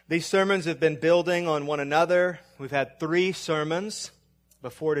These sermons have been building on one another. We've had 3 sermons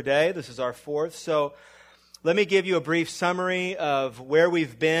before today. This is our 4th. So let me give you a brief summary of where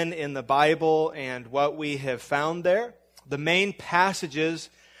we've been in the Bible and what we have found there. The main passages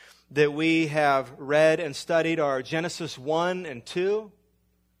that we have read and studied are Genesis 1 and 2,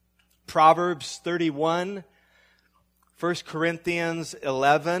 Proverbs 31, 1 Corinthians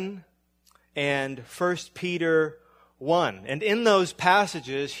 11, and 1 Peter 1. And in those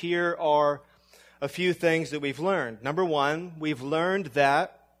passages, here are a few things that we've learned. Number 1, we've learned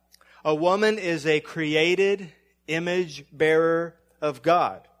that a woman is a created image bearer of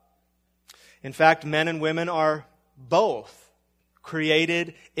God. In fact, men and women are both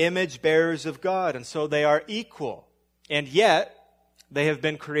created image bearers of God, and so they are equal. And yet, they have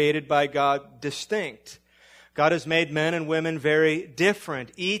been created by God distinct. God has made men and women very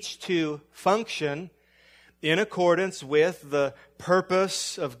different, each to function in accordance with the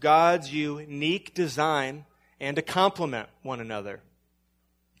purpose of God's unique design and to complement one another.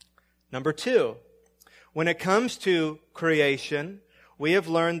 Number 2, when it comes to creation, we have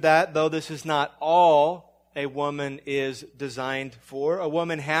learned that though this is not all a woman is designed for, a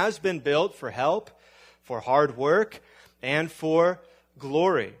woman has been built for help, for hard work, and for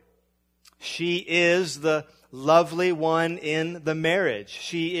glory. She is the lovely one in the marriage.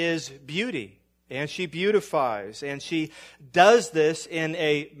 She is beauty. And she beautifies, and she does this in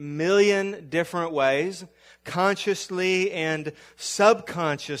a million different ways, consciously and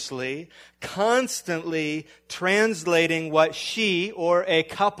subconsciously, constantly translating what she or a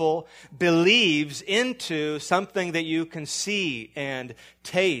couple believes into something that you can see and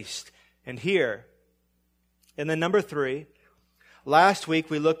taste and hear. And then number 3, last week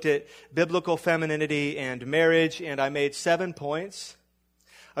we looked at biblical femininity and marriage, and I made 7 points.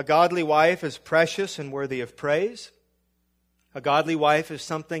 A godly wife is precious and worthy of praise. A godly wife is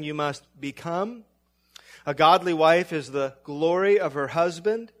something you must become. A godly wife is the glory of her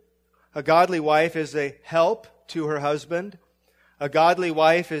husband. A godly wife is a help to her husband. A godly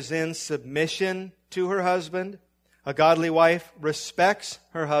wife is in submission to her husband. A godly wife respects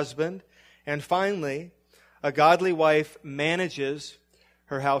her husband. And finally, a godly wife manages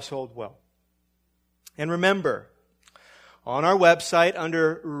her household well. And remember, on our website,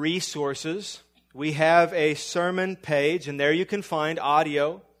 under Resources, we have a sermon page, and there you can find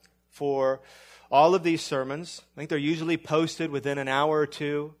audio for all of these sermons. I think they're usually posted within an hour or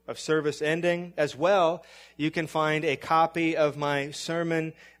 2 of service ending. As well, you can find a copy of my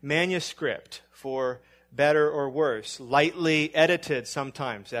sermon manuscript for better or worse, lightly edited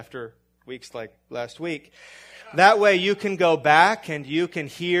sometimes after weeks like last week. That way you can go back and you can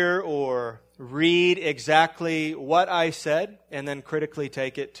hear or read exactly what I said and then critically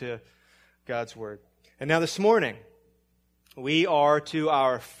take it to God's Word. And now this morning, we are to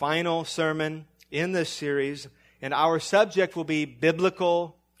our final sermon in this series, and our subject will be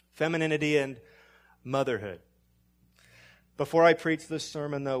biblical femininity and motherhood. Before I preach this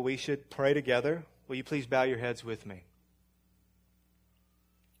sermon, though, we should pray together. Will you please bow your heads with me?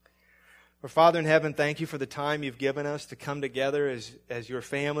 Our Father in heaven, thank you for the time you've given us to come together as your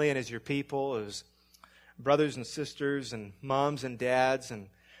family and as your people, as brothers and sisters and moms and dads and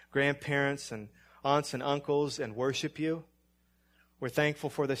grandparents and aunts and uncles and worship you. We're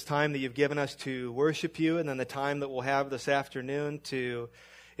thankful for this time that you've given us to worship you, and then the time that we'll have this afternoon to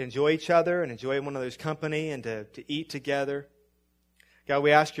enjoy each other and enjoy one another's company and to eat together. God,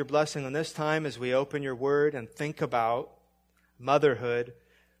 we ask your blessing on this time as we open your word and think about motherhood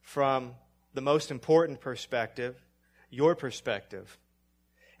from the most important perspective, your perspective.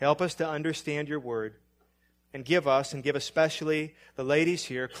 Help us to understand your word and give us, and give especially the ladies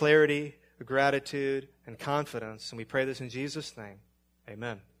here, clarity, gratitude, and confidence. And we pray this in Jesus' name.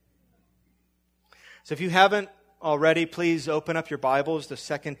 Amen. So if you haven't already, please open up your Bibles to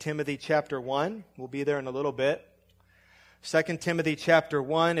 2 Timothy chapter 1. We'll be there in a little bit. 2 Timothy chapter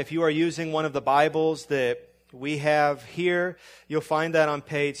 1. If you are using one of the Bibles that we have here, you'll find that on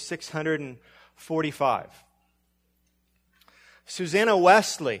page 645. Susanna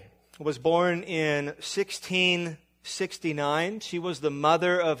Wesley was born in 1669. She was the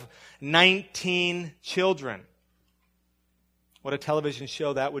mother of 19 children. What a television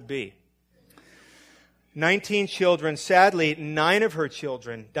show that would be. 19 children. Sadly, 9 of her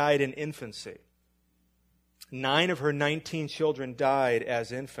children died in infancy. 9 of her 19 children died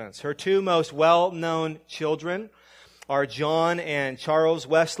as infants. Her 2 most well-known children are John and Charles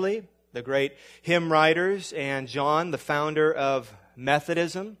Wesley, the great hymn writers, and John, the founder of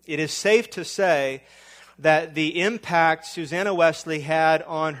Methodism. It is safe to say that the impact Susanna Wesley had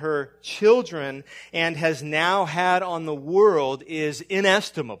on her children and has now had on the world is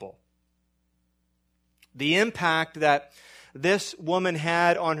inestimable. The impact that this woman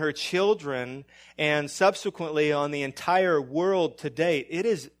had on her children and subsequently on the entire world to date, it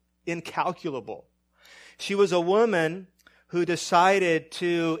is incalculable. She was a woman who decided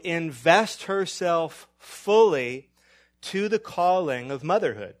to invest herself fully to the calling of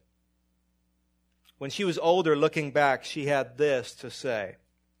motherhood. When she was older, looking back, she had this to say: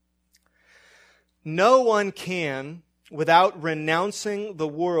 "No one can, without renouncing the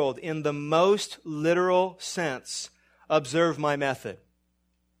world in the most literal sense, observe my method.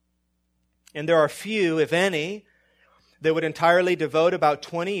 And there are few, if any, that would entirely devote about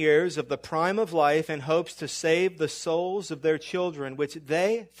 20 years of the prime of life in hopes to save the souls of their children, which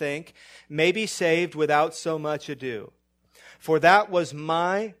they think may be saved without so much ado. For that was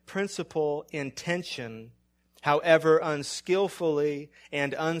my principal intention, however unskillfully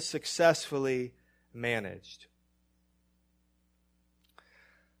and unsuccessfully managed."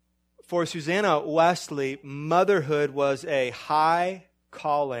 For Susanna Wesley, motherhood was a high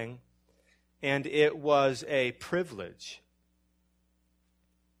calling and it was a privilege.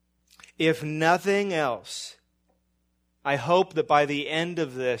 If nothing else, I hope that by the end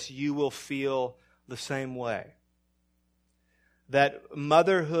of this you will feel the same way. That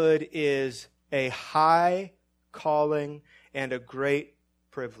motherhood is a high calling and a great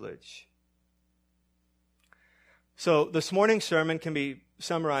privilege. So this morning's sermon can be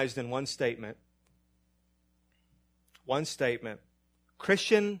summarized in one statement. One statement.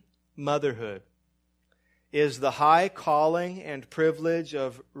 Christian motherhood is the high calling and privilege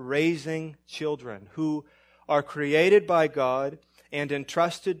of raising children who are created by God and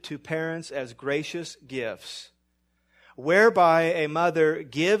entrusted to parents as gracious gifts, whereby a mother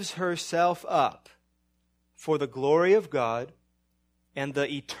gives herself up for the glory of God and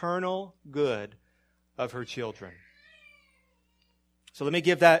the eternal good of her children. So let me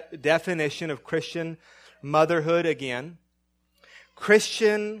give that definition of Christian motherhood again.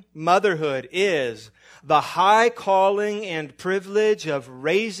 Christian motherhood is the high calling and privilege of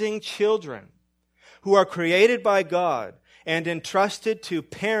raising children who are created by God and entrusted to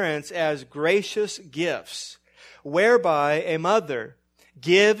parents as gracious gifts, whereby a mother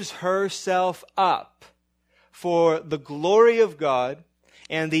gives herself up for the glory of God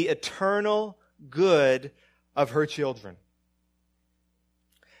and the eternal good of her children.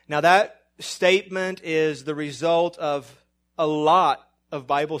 Now that statement is the result of a lot of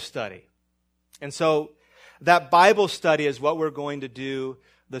Bible study. And so that Bible study is what we're going to do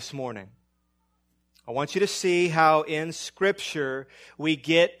this morning. I want you to see how in Scripture we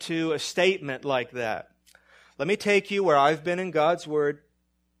get to a statement like that. Let me take you where I've been in God's Word.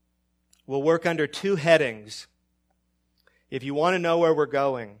 We'll work under two headings if you want to know where we're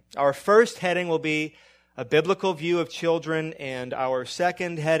going. Our first heading will be a biblical view of children, and our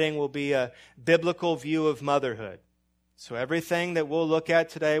second heading will be a biblical view of motherhood. So everything that we'll look at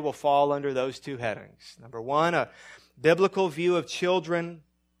today will fall under those two headings. Number one, a biblical view of children,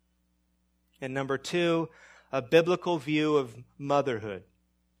 and number two, a biblical view of motherhood.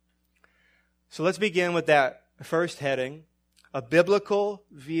 So let's begin with that first heading, a biblical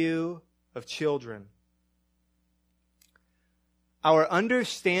view of children. Our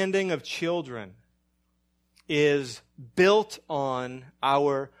understanding of children is built on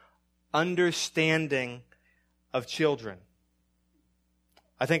our understanding of children.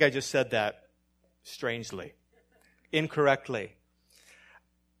 I think I just said that strangely, incorrectly.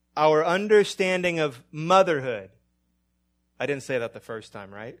 Our understanding of motherhood. I didn't say that the first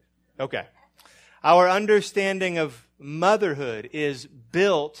time, right? Okay. Our understanding of motherhood is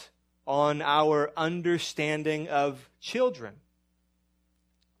built on our understanding of children.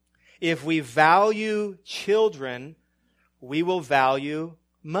 If we value children, we will value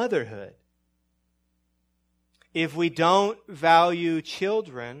motherhood. If we don't value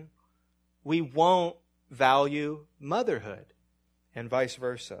children, we won't value motherhood, and vice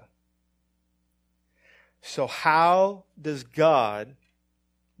versa. So how does God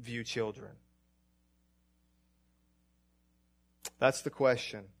view children? That's the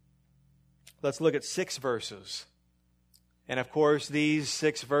question. Let's look at 6 verses. And of course, these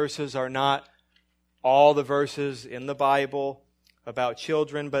 6 verses are not all the verses in the Bible about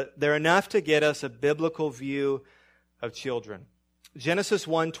children, but they're enough to get us a biblical view of children. Genesis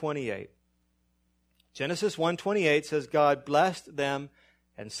 1:28. Genesis 1:28 says, God blessed them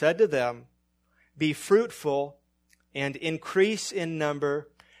and said to them, be fruitful and increase in number,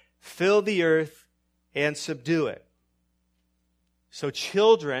 fill the earth and subdue it. So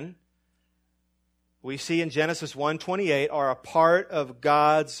children we see in Genesis 1:28 are a part of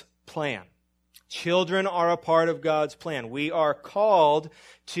God's plan. Children are a part of God's plan. We are called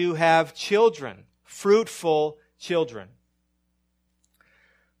to have children, fruitful children.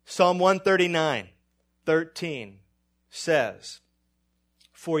 Psalm 139:13 says,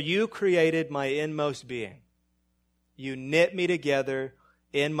 "For you created my inmost being. You knit me together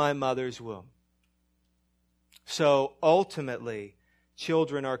in my mother's womb." So ultimately,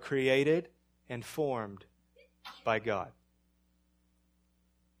 children are created and formed by God.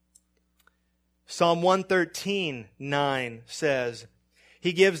 Psalm 113:9 says,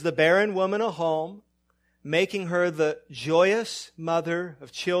 "He gives the barren woman a home, making her the joyous mother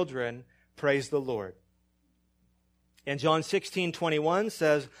of children. Praise the Lord." And John 16:21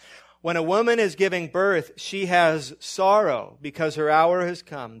 says, "When a woman is giving birth, she has sorrow because her hour has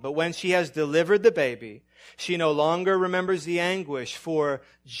come. But when she has delivered the baby, she no longer remembers the anguish for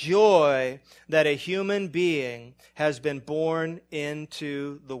joy that a human being has been born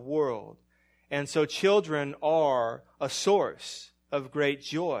into the world." And so children are a source of great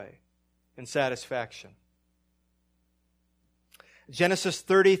joy and satisfaction. Genesis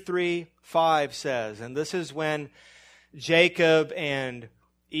 33:5 says, and this is when Jacob and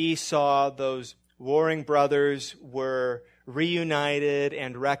Esau, those warring brothers, were reunited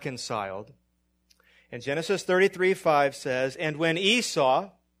and reconciled. And Genesis 33:5 says, "And when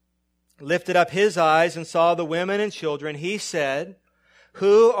Esau lifted up his eyes and saw the women and children, he said,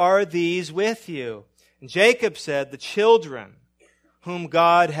 'Who are these with you?' And Jacob said, 'The children whom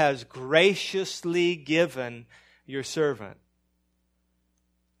God has graciously given your servant.'"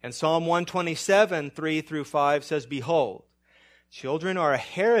 And Psalm 127:3-5 says, "Behold, children are a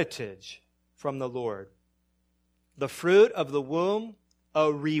heritage from the Lord. The fruit of the womb,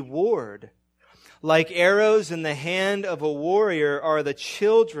 a reward. Like arrows in the hand of a warrior are the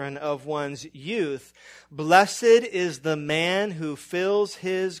children of one's youth. Blessed is the man who fills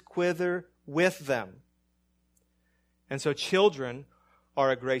his quiver with them." And so children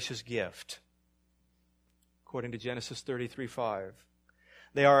are a gracious gift, according to Genesis 33:5.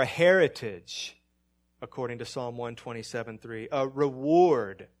 They are a heritage, according to Psalm 127:3, a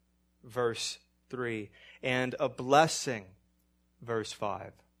reward, verse 3, and a blessing, verse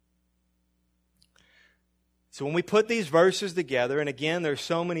 5. So when we put these verses together, and again, there's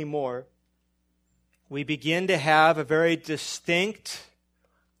so many more, we begin to have a very distinct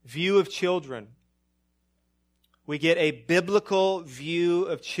view of children. We get a biblical view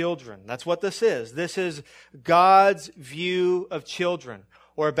of children. That's what this is. This is God's view of children.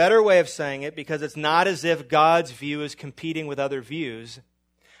 Or a better way of saying it, because it's not as if God's view is competing with other views,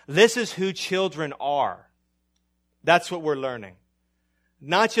 this is who children are. That's what we're learning.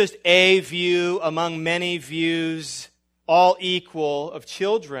 Not just a view among many views, all equal, of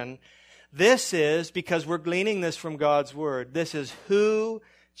children. This is, because we're gleaning this from God's Word, this is who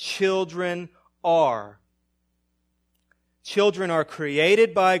children are. Children are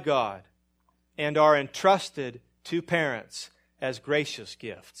created by God and are entrusted to parents as gracious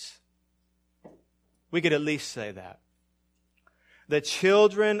gifts. We could at least say that. The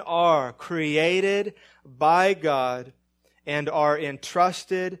children are created by God and are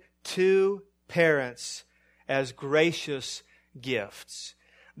entrusted to parents as gracious gifts.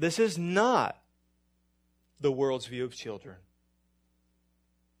 This is not the world's view of children.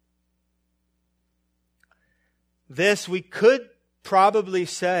 This, we could probably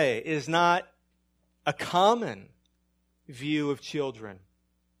say, is not a common view of children.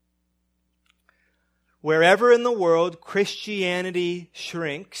 Wherever in the world Christianity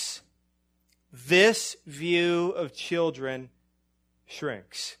shrinks, this view of children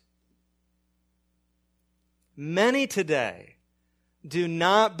shrinks. Many today do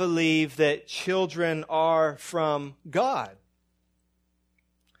not believe that children are from God,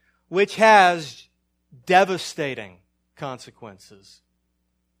 which has devastating consequences.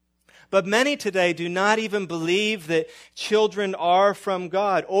 But many today do not even believe that children are from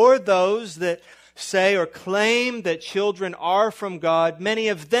God, or those that say or claim that children are from God, many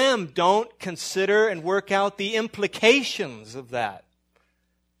of them don't consider and work out the implications of that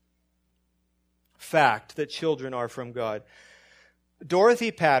fact that children are from God.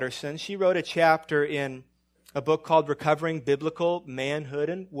 Dorothy Patterson, she wrote a chapter in a book called Recovering Biblical Manhood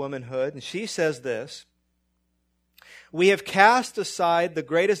and Womanhood, and she says this: "We have cast aside the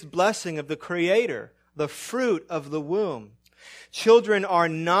greatest blessing of the Creator, the fruit of the womb. Children are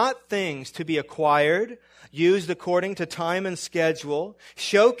not things to be acquired, used according to time and schedule,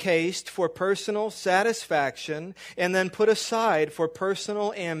 showcased for personal satisfaction, and then put aside for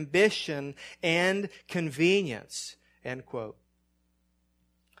personal ambition and convenience." End quote.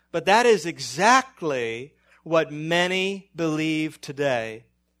 But that is exactly what many believe today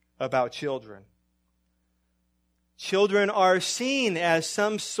about children. Children are seen as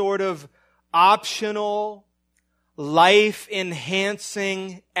some sort of optional,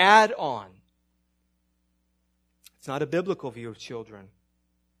 life-enhancing add-on. It's not a biblical view of children.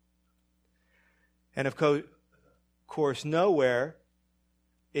 And of course, nowhere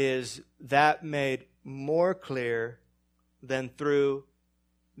is that made more clear than through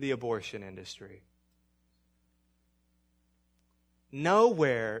the abortion industry.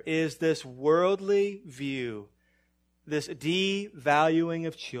 Nowhere is this worldly view, this devaluing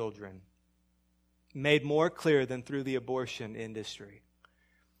of children, made more clear than through the abortion industry.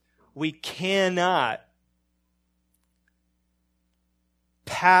 We cannot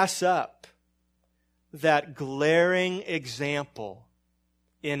pass up that glaring example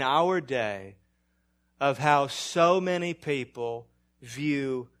in our day of how so many people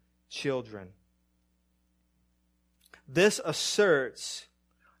view children. This asserts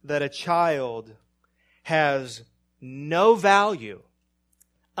that a child has no value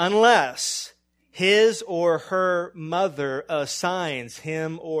unless his or her mother assigns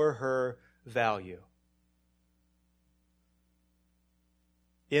him or her value.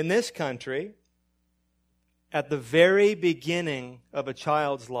 In this country, at the very beginning of a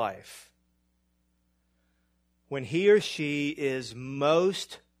child's life, when he or she is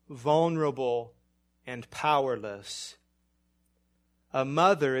most vulnerable and powerless, a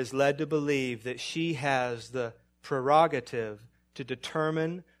mother is led to believe that she has the prerogative to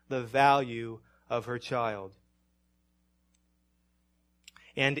determine the value of her child.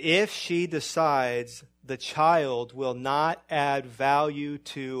 And if she decides the child will not add value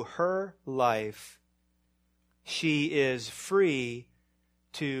to her life, she is free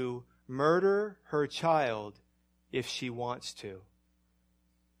to murder her child if she wants to.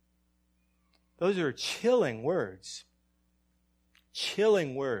 Those are chilling words.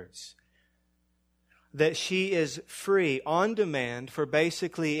 Chilling words. That she is free on demand for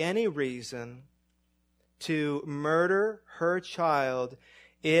basically any reason to murder her child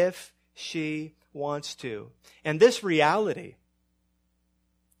if she wants to. And this reality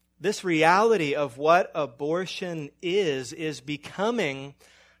of what abortion is becoming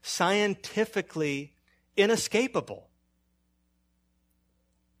scientifically inescapable.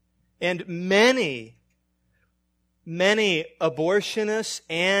 And many abortionists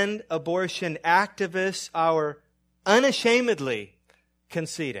and abortion activists are unashamedly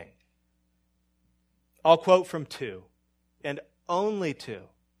conceding. I'll quote from two, and only two.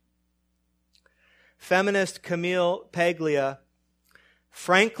 Feminist Camille Paglia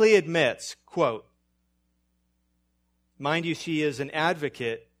frankly admits, quote, mind you, she is an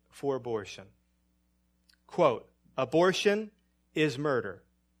advocate for abortion. Quote, abortion is murder.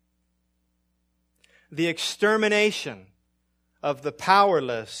 The extermination of the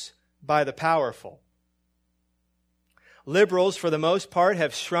powerless by the powerful. Liberals, for the most part,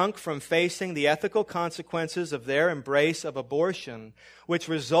 have shrunk from facing the ethical consequences of their embrace of abortion, which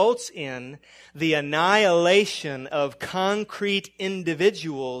results in the annihilation of concrete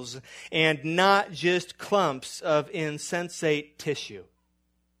individuals and not just clumps of insensate tissue.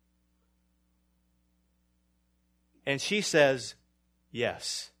 And she says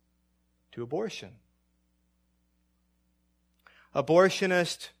yes to abortion.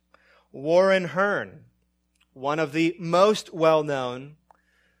 Abortionist Warren Hearn, one of the most well-known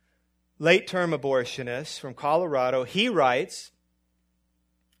late-term abortionists from Colorado, he writes,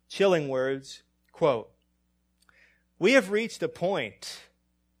 chilling words, quote, we have reached a point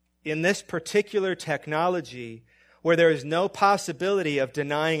in this particular technology where there is no possibility of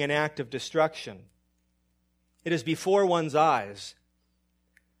denying an act of destruction. It is before one's eyes.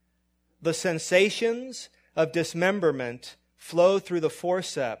 The sensations of dismemberment flow through the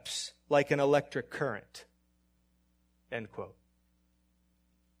forceps like an electric current. End quote.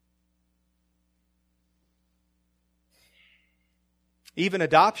 Even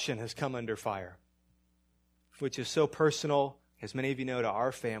adoption has come under fire, which is so personal, as many of you know, to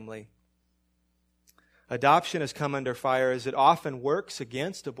our family. Adoption has come under fire as it often works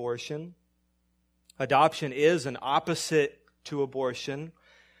against abortion. Adoption is an opposite to abortion.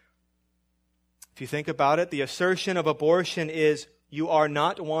 If you think about it, the assertion of abortion is you are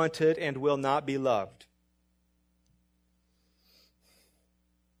not wanted and will not be loved.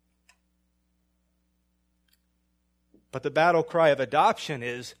 But the battle cry of adoption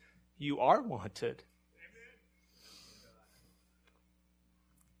is, you are wanted.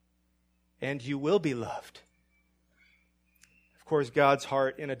 And you will be loved. Of course, God's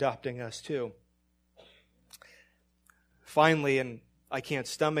heart in adopting us too. Finally, and I can't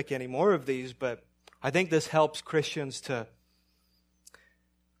stomach any more of these, but I think this helps Christians to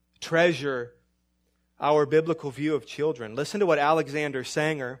treasure our biblical view of children. Listen to what Alexander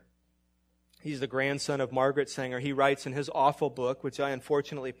Sanger, he's the grandson of Margaret Sanger, he writes in his awful book, which I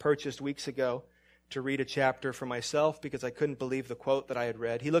unfortunately purchased weeks ago to read a chapter for myself because I couldn't believe the quote that I had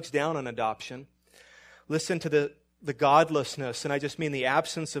read. He looks down on adoption. Listen to the godlessness, and I just mean the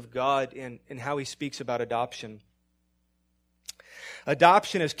absence of God in how he speaks about adoption.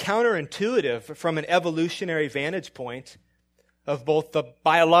 Adoption is counterintuitive from an evolutionary vantage point of both the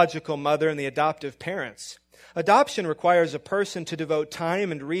biological mother and the adoptive parents. Adoption requires a person to devote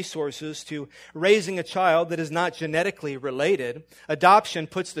time and resources to raising a child that is not genetically related. Adoption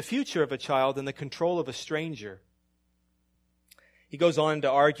puts the future of a child in the control of a stranger. He goes on to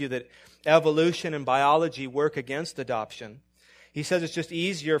argue that evolution and biology work against adoption. He says it's just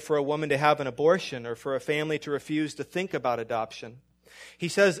easier for a woman to have an abortion or for a family to refuse to think about adoption. He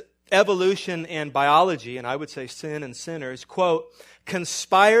says evolution and biology, and I would say sin and sinners, quote,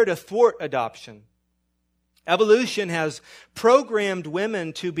 conspire to thwart adoption. Evolution has programmed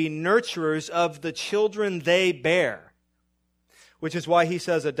women to be nurturers of the children they bear, which is why he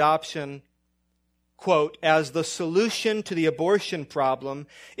says adoption, quote, as the solution to the abortion problem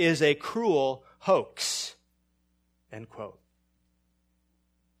is a cruel hoax, end quote.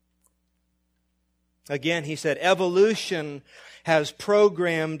 Again, he said, evolution has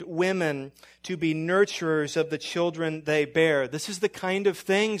programmed women to be nurturers of the children they bear. This is the kind of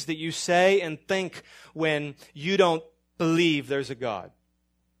things that you say and think when you don't believe there's a God.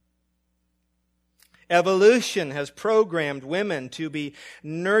 Evolution has programmed women to be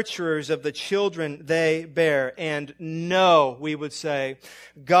nurturers of the children they bear. And no, we would say,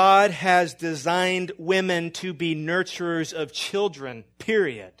 God has designed women to be nurturers of children,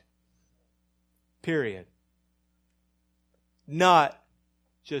 period. Period. Not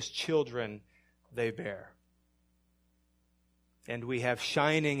just children they bear. And we have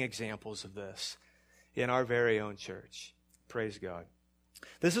shining examples of this in our very own church. Praise God.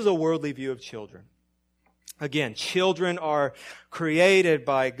 This is a worldly view of children. Again, children are created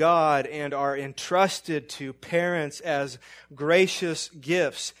by God and are entrusted to parents as gracious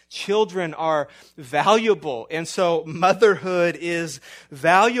gifts. Children are valuable, and so motherhood is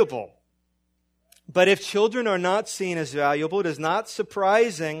valuable. But if children are not seen as valuable, it is not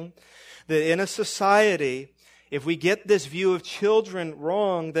surprising that in a society, if we get this view of children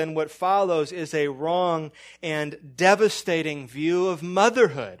wrong, then what follows is a wrong and devastating view of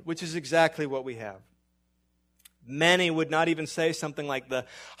motherhood, which is exactly what we have. Many would not even say something like the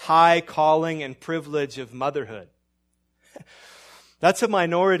high calling and privilege of motherhood. That's a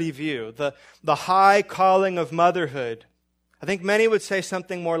minority view. The high calling of motherhood. I think many would say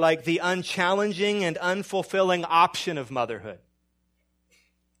something more like the unchallenging and unfulfilling option of motherhood.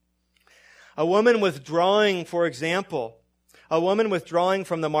 A woman withdrawing, for example, a woman withdrawing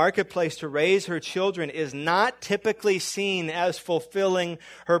from the marketplace to raise her children is not typically seen as fulfilling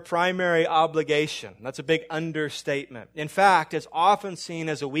her primary obligation. That's a big understatement. In fact, it's often seen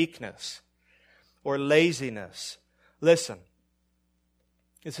as a weakness or laziness. Listen,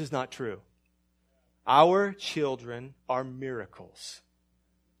 this is not true. Our children are miracles.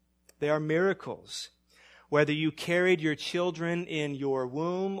 They are miracles. Whether you carried your children in your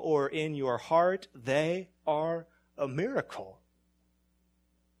womb or in your heart, they are a miracle.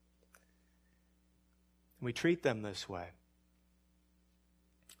 We treat them this way.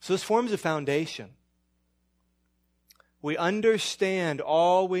 So this forms a foundation. We understand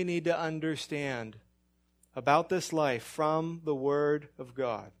all we need to understand about this life from the Word of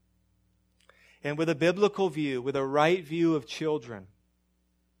God. And with a biblical view, with a right view of children,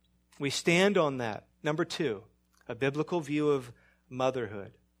 we stand on that. Number 2, a biblical view of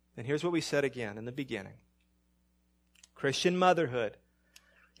motherhood. And here's what we said again in the beginning. Christian motherhood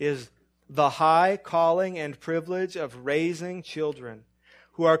is the high calling and privilege of raising children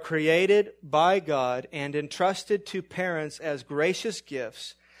who are created by God and entrusted to parents as gracious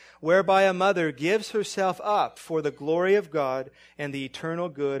gifts, whereby a mother gives herself up for the glory of God and the eternal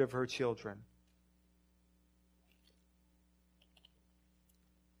good of her children.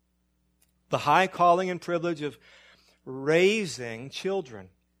 The high calling and privilege of raising children.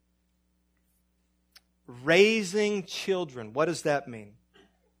 Raising children. What does that mean?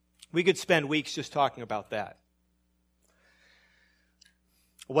 We could spend weeks just talking about that.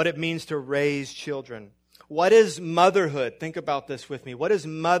 What it means to raise children. What is motherhood? Think about this with me. What is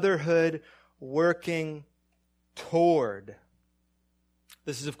motherhood working toward?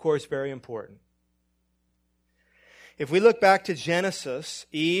 This is, of course, very important. If we look back to Genesis,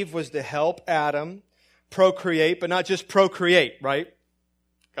 Eve was to help Adam procreate, but not just procreate, right?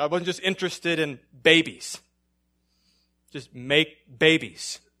 God wasn't just interested in babies. Just make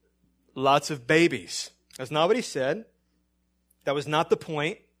babies. Lots of babies. That's not what he said. That was not the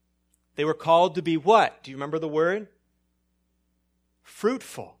point. They were called to be what? Do you remember the word?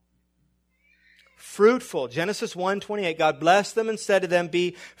 Fruitful. Fruitful. Genesis 1:28. God blessed them and said to them,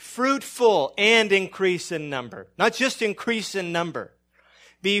 be fruitful and increase in number. Not just increase in number.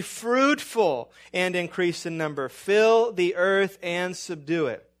 Be fruitful and increase in number. Fill the earth and subdue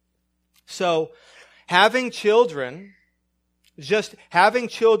it. So, having children, just having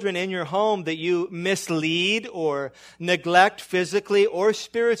children in your home that you mislead or neglect physically or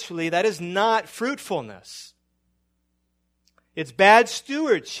spiritually, that is not fruitfulness. It's bad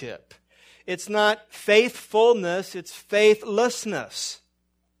stewardship. It's not faithfulness, it's faithlessness.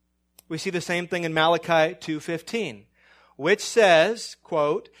 We see the same thing in Malachi 2:15, which says,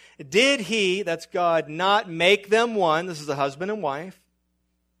 quote, did he, that's God, not make them one, this is a husband and wife,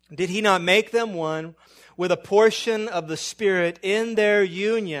 did he not make them one with a portion of the Spirit in their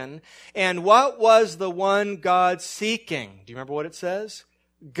union? And what was the one God seeking? Do you remember what it says?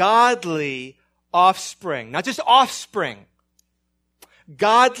 Godly offspring. Not just offspring.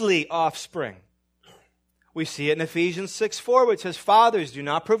 Godly offspring. We see it in Ephesians 6:4, which says, fathers, do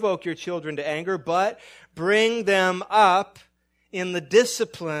not provoke your children to anger, but bring them up in the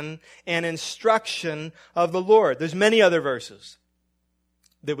discipline and instruction of the Lord. There's many other verses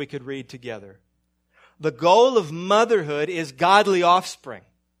that we could read together. The goal of motherhood is godly offspring.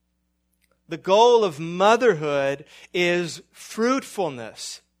 The goal of motherhood is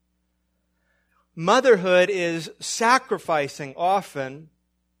fruitfulness. Motherhood is sacrificing often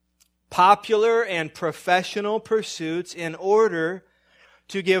popular and professional pursuits in order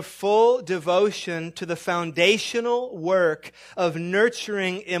to give full devotion to the foundational work of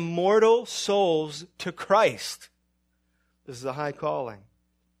nurturing immortal souls to Christ. This is a high calling.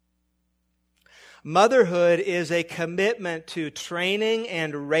 Motherhood is a commitment to training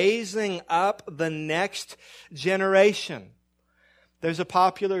and raising up the next generation. There's a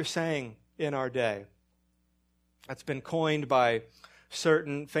popular saying in our day that's been coined by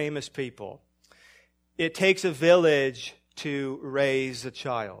certain famous people. It takes a village to raise a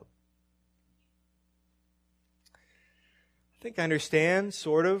child. I think I understand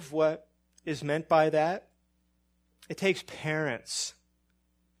sort of what is meant by that. It takes parents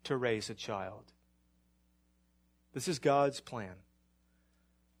to raise a child. This is God's plan.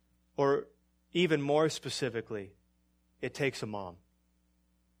 Or even more specifically, it takes a mom.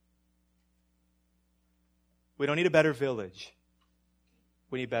 We don't need a better village.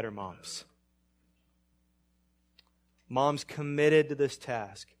 We need better moms. Moms committed to this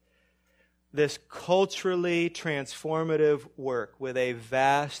task. This culturally transformative work with a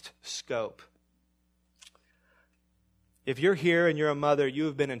vast scope. If you're here and you're a mother, you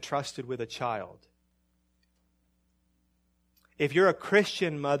have been entrusted with a child. If you're a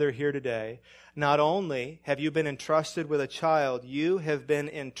Christian mother here today, not only have you been entrusted with a child, you have been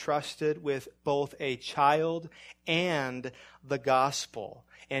entrusted with both a child and the gospel.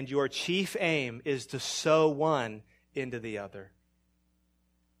 And your chief aim is to sow one into the other.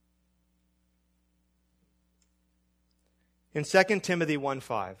 In 2 Timothy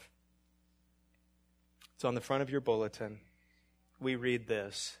 1:5, it's on the front of your bulletin, we read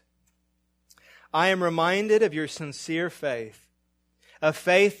this. I am reminded of your sincere faith, a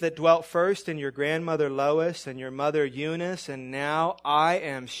faith that dwelt first in your grandmother Lois and your mother Eunice, and now I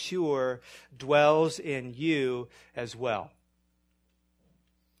am sure dwells in you as well.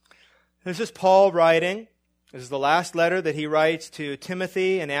 This is Paul writing. This is the last letter that he writes to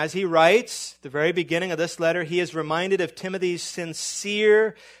Timothy, and as he writes, the very beginning of this letter, he is reminded of Timothy's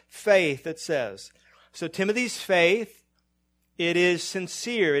sincere faith, it says. So Timothy's faith, it is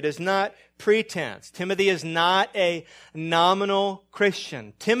sincere. It is not pretense. Timothy is not a nominal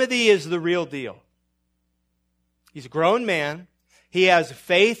Christian. Timothy is the real deal. He's a grown man. He has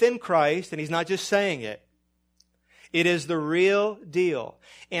faith in Christ, and he's not just saying it. It is the real deal.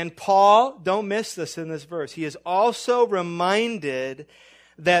 And Paul, don't miss this in this verse, he is also reminded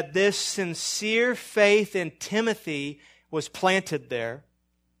that this sincere faith in Timothy was planted there,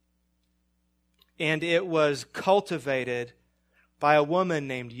 and it was cultivated by a woman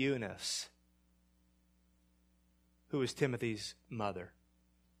named Eunice, who was Timothy's mother.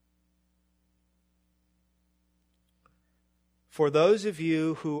 For those of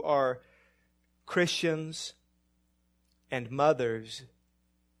you who are Christians and mothers,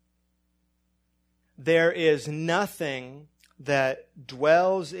 there is nothing that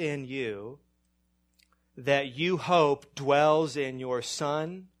dwells in you that you hope dwells in your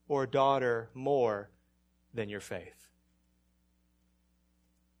son or daughter more than your faith.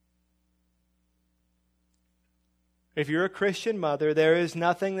 If you're a Christian mother, there is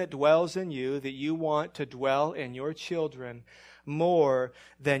nothing that dwells in you that you want to dwell in your children more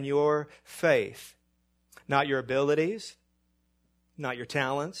than your faith. Not your abilities, not your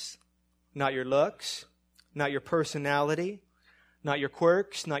talents, not your looks, not your personality, not your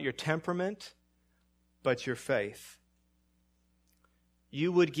quirks, not your temperament, but your faith.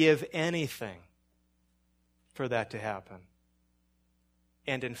 You would give anything for that to happen.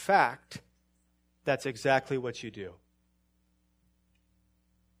 And in fact, that's exactly what you do.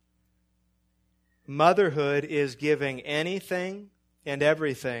 Motherhood is giving anything and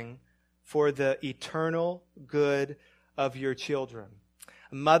everything for the eternal good of your children.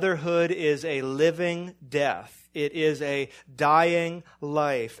 Motherhood is a living death. It is a dying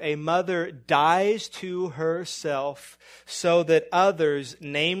life. A mother dies to herself so that others,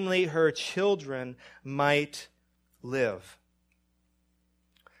 namely her children, might live.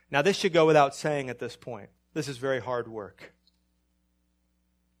 Now, this should go without saying at this point. This is very hard work.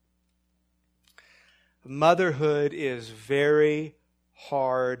 Motherhood is very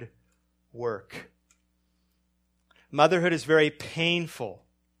hard work. Motherhood is very painful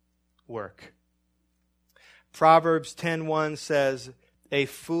work. Proverbs 10:1 says, "A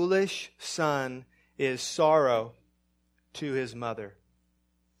foolish son is sorrow to his mother."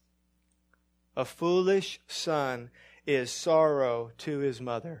 A foolish son is sorrow to his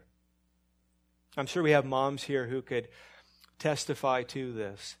mother. I'm sure we have moms here who could testify to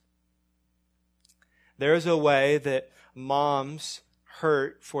this. There is a way that moms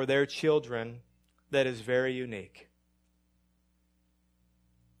hurt for their children that is very unique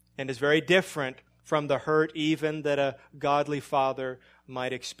and is very different from the hurt even that a godly father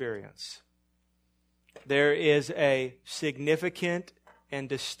might experience. There is a significant and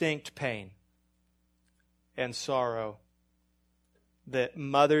distinct pain and sorrow that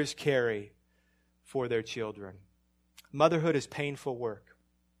mothers carry for their children. Motherhood is painful work.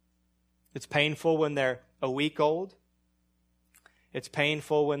 It's painful when they're a week old. It's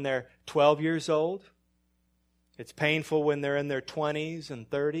painful when they're 12 years old. It's painful when they're in their 20s and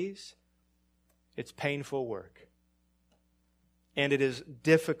 30s. It's painful work. And it is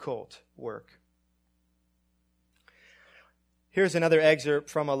difficult work. Here's another excerpt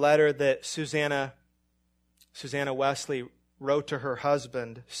from a letter that Susanna Wesley wrote to her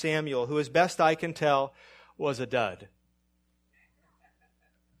husband, Samuel, who, as best I can tell, was a dud.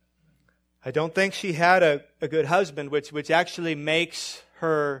 I don't think she had a good husband, which actually makes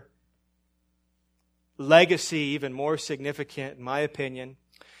her legacy even more significant, in my opinion.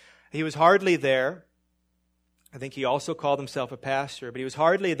 He was hardly there. I think he also called himself a pastor, but he was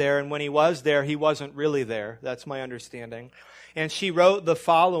hardly there, and when he was there, he wasn't really there. That's my understanding. And she wrote the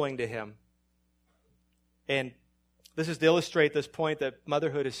following to him. And this is to illustrate this point that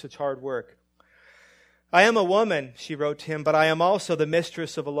motherhood is such hard work. "I am a woman," she wrote to him, "but I am also the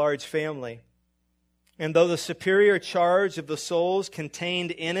mistress of a large family. And though the superior charge of the souls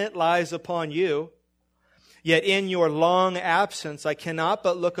contained in it lies upon you, yet in your long absence I cannot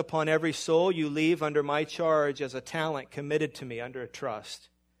but look upon every soul you leave under my charge as a talent committed to me under a trust.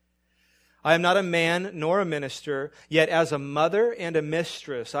 I am not a man nor a minister, yet as a mother and a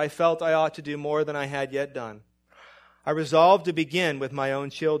mistress I felt I ought to do more than I had yet done. I resolved to begin with my own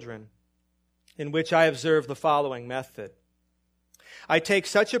children, in which I observe the following method. I take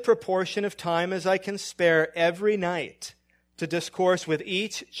such a proportion of time as I can spare every night to discourse with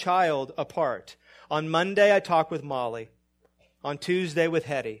each child apart. On Monday, I talk with Molly. On Tuesday with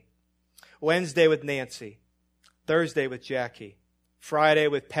Hetty. Wednesday with Nancy. Thursday with Jackie. Friday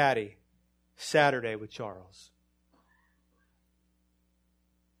with Patty. Saturday with Charles."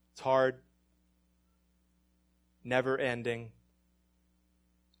 It's hard, never-ending,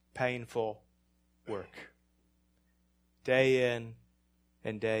 painful work. Day in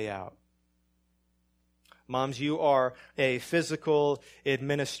and day out. Moms, you are a physical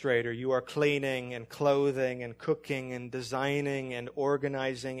administrator. You are cleaning and clothing and cooking and designing and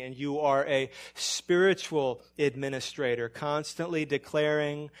organizing. And you are a spiritual administrator, constantly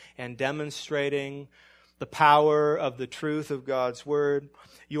declaring and demonstrating the power of the truth of God's Word.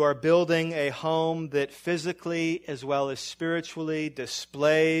 You are building a home that physically as well as spiritually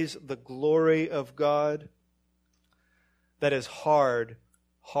displays the glory of God. That is hard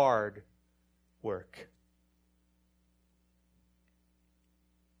work.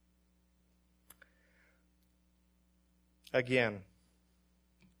 Again,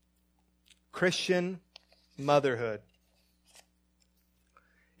 Christian motherhood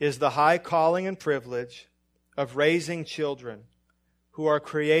is the high calling and privilege of raising children who are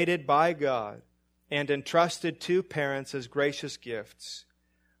created by God and entrusted to parents as gracious gifts,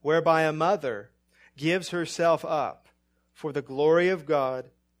 whereby a mother gives herself up for the glory of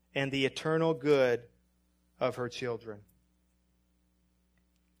God and the eternal good of her children.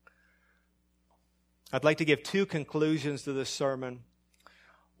 I'd like to give two conclusions to this sermon.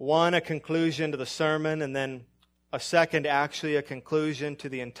 One, a conclusion to the sermon, and then a second, actually a conclusion to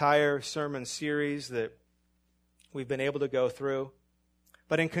the entire sermon series that we've been able to go through.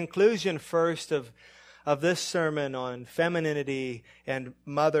 But in conclusion first of this sermon on femininity and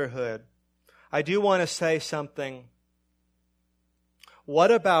motherhood, I do want to say something.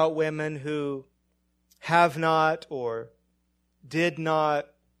 What about women who have not or did not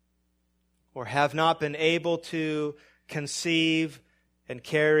or have not been able to conceive and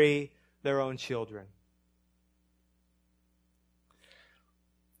carry their own children?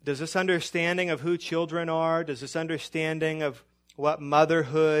 Does this understanding of who children are, does this understanding of what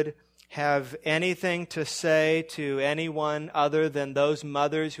motherhood have anything to say to anyone other than those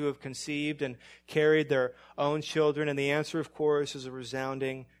mothers who have conceived and carried their own children? And the answer, of course, is a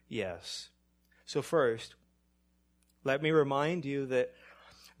resounding yes. So first, let me remind you that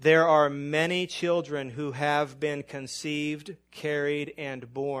there are many children who have been conceived, carried,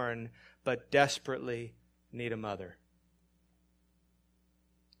 and born, but desperately need a mother.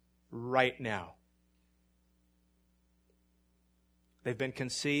 Right now. They've been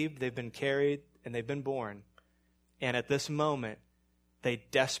conceived, they've been carried, and they've been born. And at this moment, they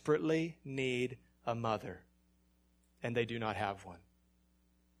desperately need a mother. And they do not have one.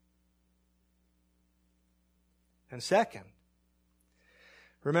 And second,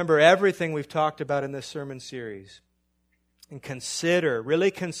 remember everything we've talked about in this sermon series. And really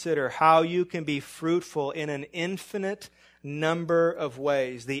consider how you can be fruitful in an infinite number of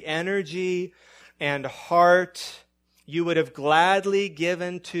ways. The energy and heart you would have gladly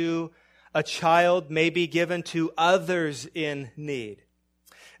given to a child may be given to others in need.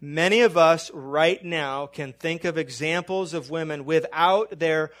 Many of us right now can think of examples of women without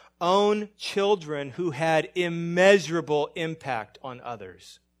their own children who had immeasurable impact on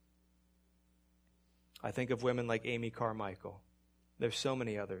others. I think of women like Amy Carmichael. There's so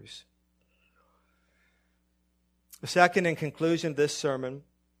many others. The second, in conclusion of this sermon,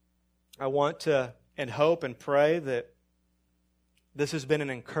 I want to and hope and pray that this has been an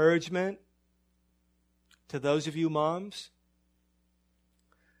encouragement to those of you moms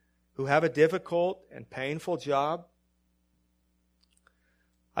who have a difficult and painful job.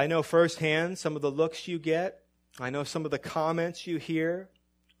 I know firsthand some of the looks you get. I know some of the comments you hear.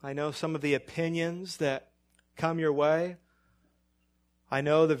 I know some of the opinions that come your way. I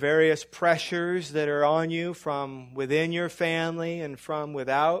know the various pressures that are on you from within your family and from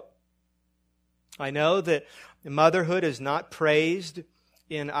without. I know that motherhood is not praised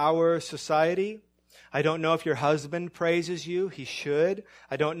in our society. I don't know if your husband praises you. He should.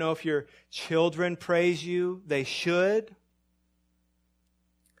 I don't know if your children praise you. They should.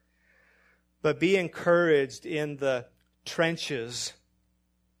 But be encouraged in the trenches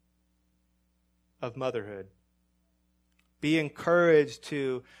of motherhood. Be encouraged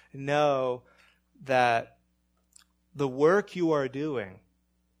to know that the work you are doing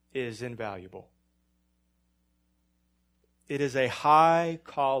is invaluable. It is a high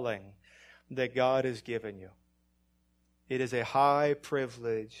calling that God has given you. It is a high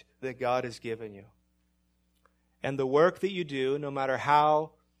privilege that God has given you. And the work that you do, no matter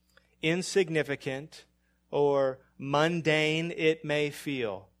how insignificant or mundane it may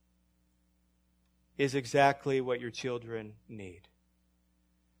feel, is exactly what your children need.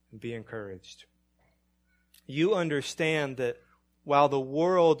 Be encouraged. You understand that while the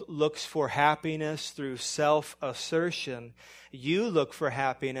world looks for happiness through self-assertion, you look for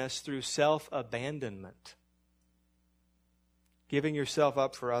happiness through self-abandonment. Giving yourself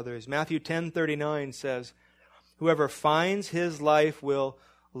up for others. Matthew 10:39 says, "Whoever finds his life will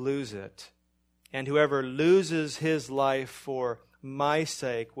lose it, and whoever loses his life for my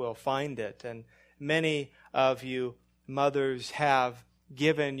sake will find it." And many of you mothers have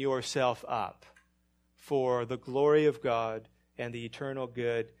given yourself up for the glory of God and the eternal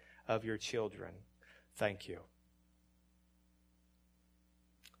good of your children. Thank you.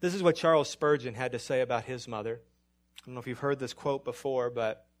 This is what Charles Spurgeon had to say about his mother. I don't know if you've heard this quote before,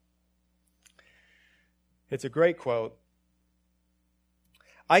 but it's a great quote.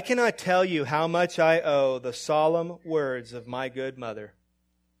 "I cannot tell you how much I owe the solemn words of my good mother.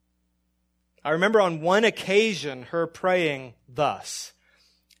 I remember on one occasion her praying thus."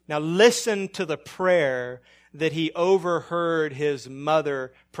 Now listen to the prayer that he overheard his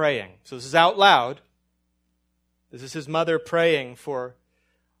mother praying. So this is out loud. This is his mother praying for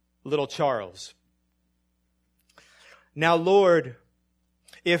little Charles. "Now, Lord,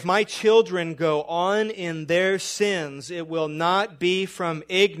 If my children go on in their sins, it will not be from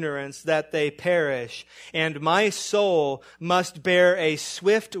ignorance that they perish, and my soul must bear a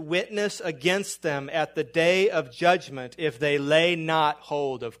swift witness against them at the day of judgment if they lay not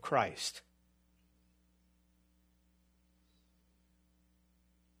hold of Christ.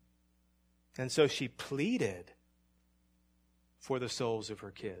 And so she pleaded for the souls of her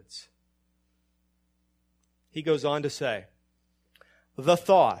kids. He goes on to say, the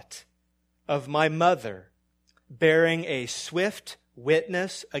thought of my mother bearing a swift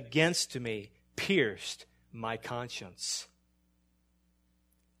witness against me pierced my conscience.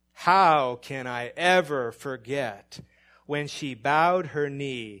 How can I ever forget when she bowed her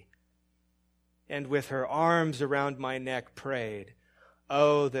knee and with her arms around my neck prayed,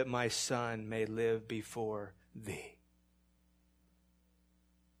 "Oh, that my son may live before thee."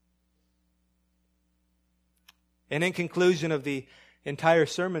 And in conclusion of the entire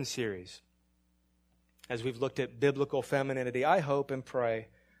sermon series, as we've looked at biblical femininity, I hope and pray,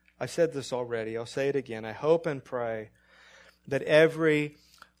 I said this already, I'll say it again, I hope and pray that every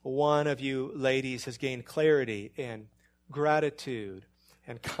one of you ladies has gained clarity and gratitude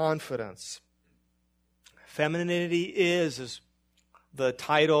and confidence. Femininity is, as the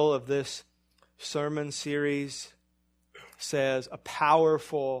title of this sermon series says, a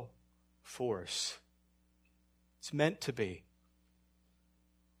powerful force. It's meant to be.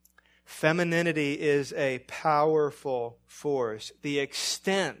 Femininity is a powerful force. The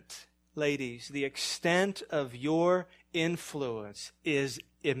extent, ladies, the extent of your influence is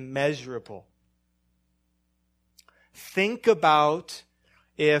immeasurable. Think about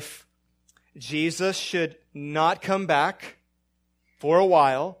if Jesus should not come back for a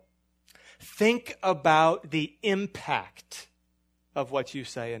while. Think about the impact of what you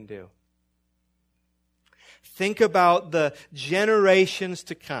say and do. Think about the generations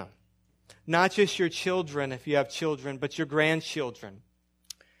to come. Not just your children, if you have children, but your grandchildren.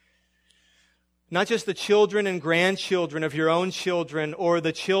 Not just the children and grandchildren of your own children, or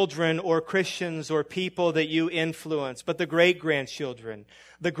the children or Christians or people that you influence, but the great-grandchildren,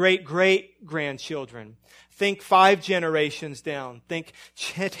 the great-great-grandchildren. Think 5 generations down. Think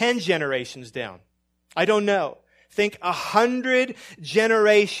 10 generations down. I don't know. Think 100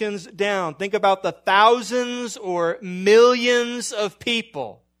 generations down. Think about the thousands or millions of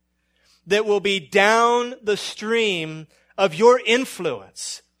people that will be down the stream of your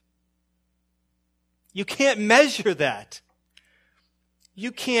influence. You can't measure that.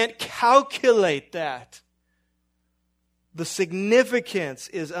 You can't calculate that. The significance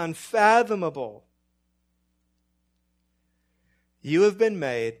is unfathomable. You have been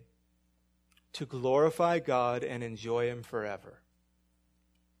made to glorify God and enjoy Him forever.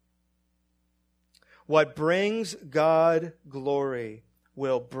 What brings God glory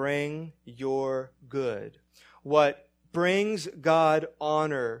will bring your good. What brings God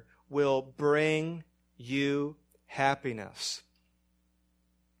honor will bring you happiness.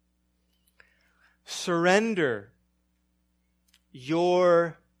 Surrender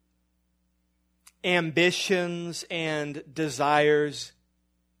your ambitions and desires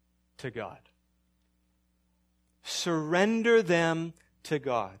to God. Surrender them to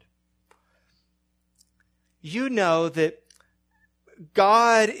God. You know that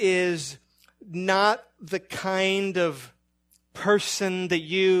God is not the kind of person that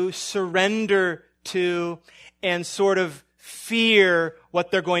you surrender to and sort of fear what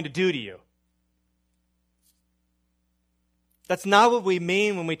they're going to do to you. That's not what we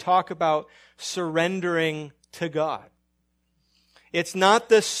mean when we talk about surrendering to God. It's not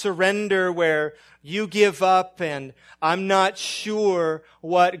this surrender where you give up and I'm not sure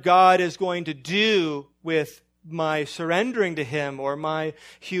what God is going to do with my surrendering to Him or my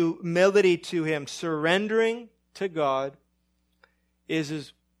humility to Him. Surrendering to God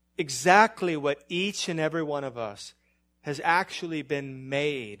is exactly what each and every one of us has actually been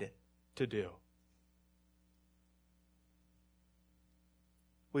made to do.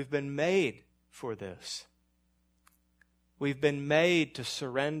 We've been made for this. We've been made to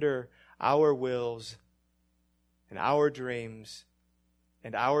surrender our wills and our dreams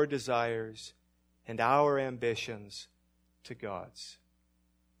and our desires and our ambitions to God's.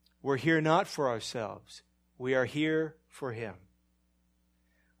 We're here not for ourselves. We are here for Him.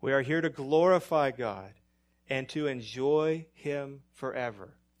 We are here to glorify God and to enjoy Him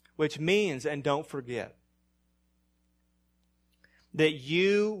forever. Which means, and don't forget, that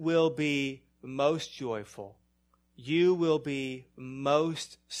you will be most joyful, you will be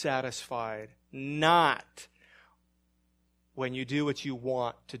most satisfied, not when you do what you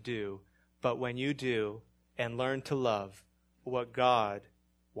want to do, but when you do and learn to love what God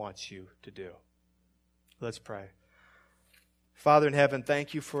wants you to do. Let's pray. Father in heaven,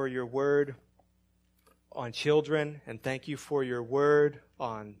 thank you for your word on children, and thank you for your word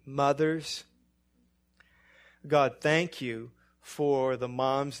on mothers. God, thank you for the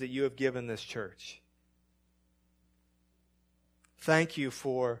moms that you have given this church. Thank you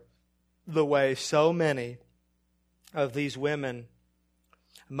for the way so many of these women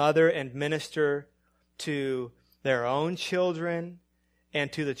mother and minister to their own children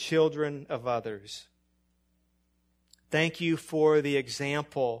and to the children of others. Thank you for the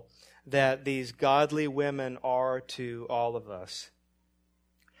example that these godly women are to all of us.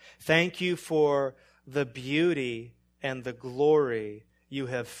 Thank you for the beauty and the glory you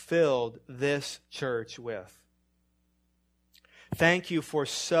have filled this church with. Thank you for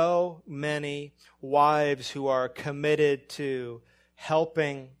so many wives who are committed to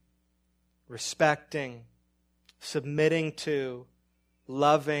helping, respecting, submitting to,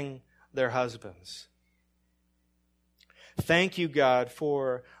 loving their husbands. Thank you, God,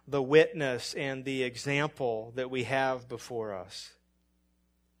 for the witness and the example that we have before us.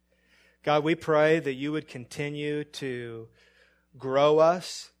 God, we pray that you would continue to grow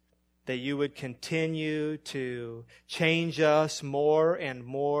us, that you would continue to change us more and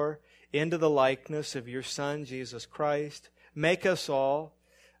more into the likeness of your Son, Jesus Christ. Make us all,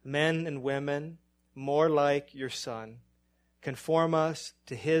 men and women, more like your Son. Conform us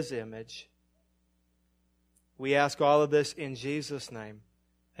to his image. We ask all of this in Jesus' name.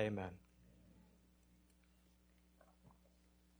 Amen.